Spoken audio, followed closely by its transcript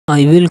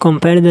I will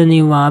compare the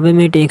new Huawei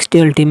Mate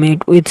X2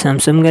 Ultimate with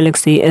Samsung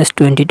Galaxy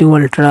S22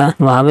 Ultra.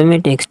 Huawei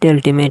Mate X2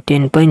 Ultimate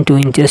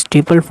 10.2 inches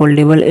triple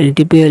foldable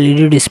LTP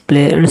LED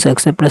display and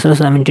success ratio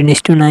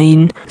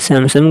 17:9.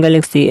 Samsung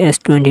Galaxy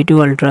S22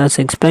 Ultra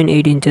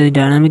 6.8 inches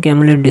dynamic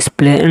AMOLED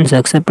display and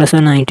success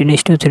ratio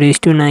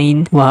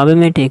 19:3:9. Huawei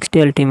Mate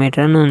X2 Ultimate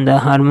run on the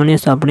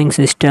harmonious operating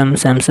system.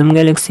 Samsung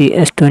Galaxy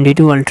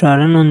S22 Ultra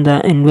run on the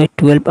Android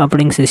 12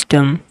 operating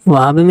system.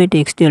 Huawei Mate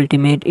X2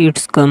 Ultimate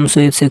it comes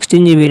with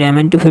 16GB RAM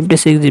and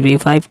 256GB,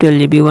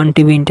 512GB,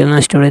 1TB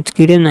internal storage,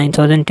 Kirin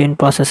 9010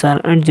 processor,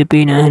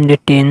 8GB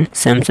 910.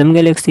 Samsung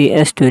Galaxy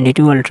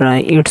S22 Ultra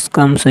it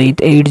comes with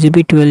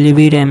 8GB,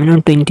 12GB RAM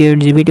and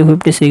 28GB,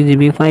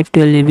 256GB,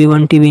 512GB,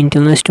 1TB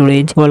internal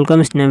storage,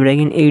 Qualcomm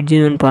Snapdragon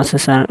 8Gen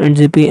processor,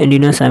 8GB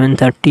Adreno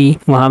 730.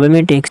 Huawei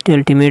Mate X2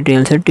 Ultimate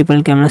real set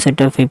triple camera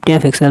setup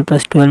 50MP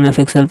plus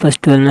 12MP plus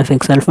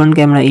 12MP, front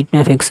camera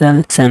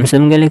 8MP.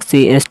 Samsung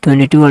Galaxy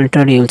S22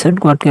 Ultra real set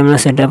quad camera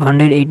setup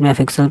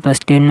 108MP plus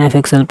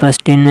 10MP plus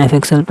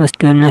 10MP plus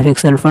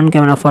 12MP, front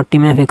camera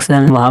 40MP.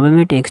 Huawei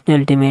Mate X2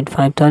 Ultimate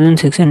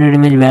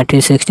 5600mAh battery,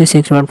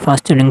 66W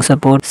fast charging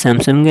support.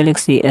 Samsung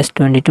Galaxy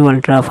S22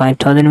 Ultra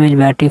 5000mAh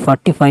battery,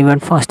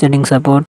 45W fast charging support.